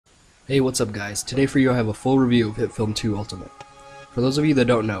Hey, what's up guys? Today for you I have a full review of HitFilm 2 Ultimate. For those of you that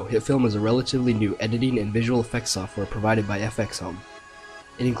don't know, HitFilm is a relatively new editing and visual effects software provided by HitFilm.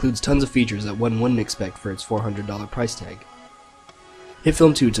 It includes tons of features that one wouldn't expect for its $400 price tag.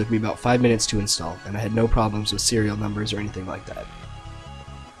 HitFilm 2 took me about 5 minutes to install, and I had no problems with serial numbers or anything like that.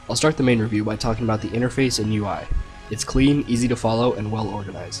 I'll start the main review by talking about the interface and UI. It's clean, easy to follow, and well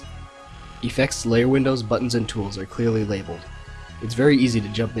organized. Effects, layer windows, buttons, and tools are clearly labeled. It's very easy to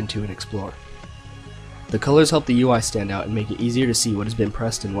jump into and explore. The colors help the UI stand out and make it easier to see what has been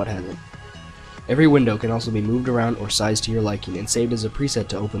pressed and what hasn't. Every window can also be moved around or sized to your liking and saved as a preset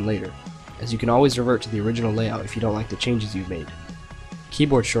to open later, as you can always revert to the original layout if you don't like the changes you've made.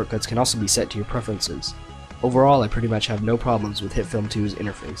 Keyboard shortcuts can also be set to your preferences. Overall, I pretty much have no problems with HitFilm 2's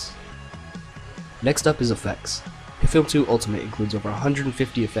interface. Next up is effects. HitFilm 2 Ultimate includes over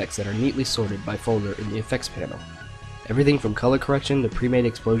 150 effects that are neatly sorted by folder in the effects panel. Everything from color correction to pre-made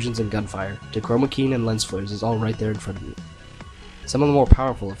explosions and gunfire to chroma keying and lens flares is all right there in front of you. Some of the more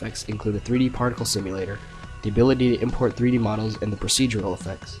powerful effects include a 3D particle simulator, the ability to import 3D models, and the procedural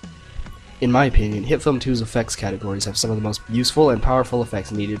effects. In my opinion, HitFilm 2's effects categories have some of the most useful and powerful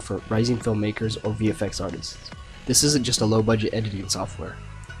effects needed for rising filmmakers or VFX artists. This isn't just a low-budget editing software.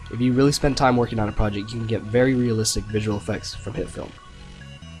 If you really spend time working on a project, you can get very realistic visual effects from HitFilm.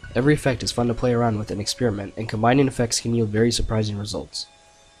 Every effect is fun to play around with and experiment, and combining effects can yield very surprising results.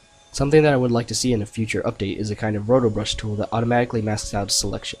 Something that I would like to see in a future update is a kind of rotobrush tool that automatically masks out a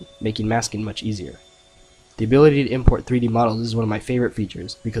selection, making masking much easier. The ability to import 3D models is one of my favorite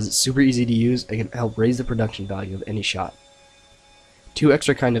features because it's super easy to use and can help raise the production value of any shot. Two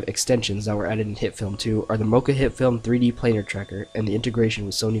extra kind of extensions that were added in HitFilm 2 are the Mocha HitFilm 3D planar tracker and the integration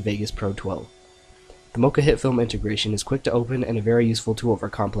with Sony Vegas Pro 12. The Mocha HitFilm integration is quick to open and a very useful tool for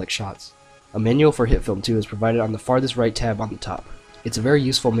complex shots. A manual for HitFilm 2 is provided on the farthest right tab on the top. It's a very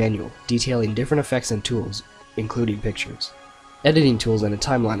useful manual, detailing different effects and tools, including pictures. Editing tools and a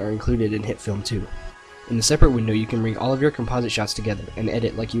timeline are included in HitFilm 2. In a separate window you can bring all of your composite shots together and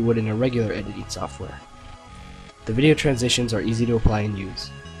edit like you would in a regular editing software. The video transitions are easy to apply and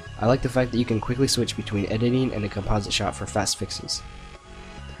use. I like the fact that you can quickly switch between editing and a composite shot for fast fixes.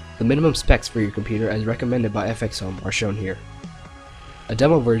 The minimum specs for your computer as recommended by HitFilm are shown here. A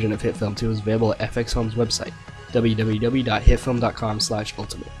demo version of HitFilm 2 is available at HitFilm's website,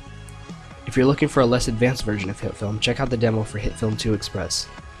 www.hitfilm.com/ultimate. If you're looking for a less advanced version of HitFilm, check out the demo for HitFilm 2 Express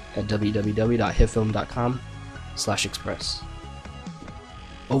at www.hitfilm.com/express.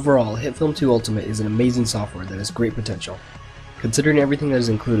 Overall, HitFilm 2 Ultimate is an amazing software that has great potential. Considering everything that is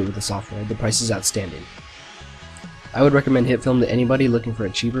included with the software, the price is outstanding. I would recommend HitFilm to anybody looking for a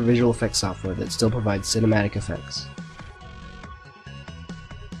cheaper visual effects software that still provides cinematic effects.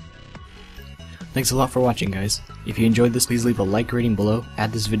 Thanks a lot for watching, guys. If you enjoyed this, please leave a like rating below,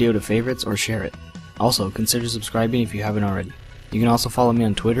 add this video to favorites, or share it. Also, consider subscribing if you haven't already. You can also follow me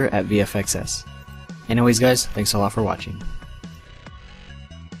on Twitter at VFXS. Anyways guys, thanks a lot for watching.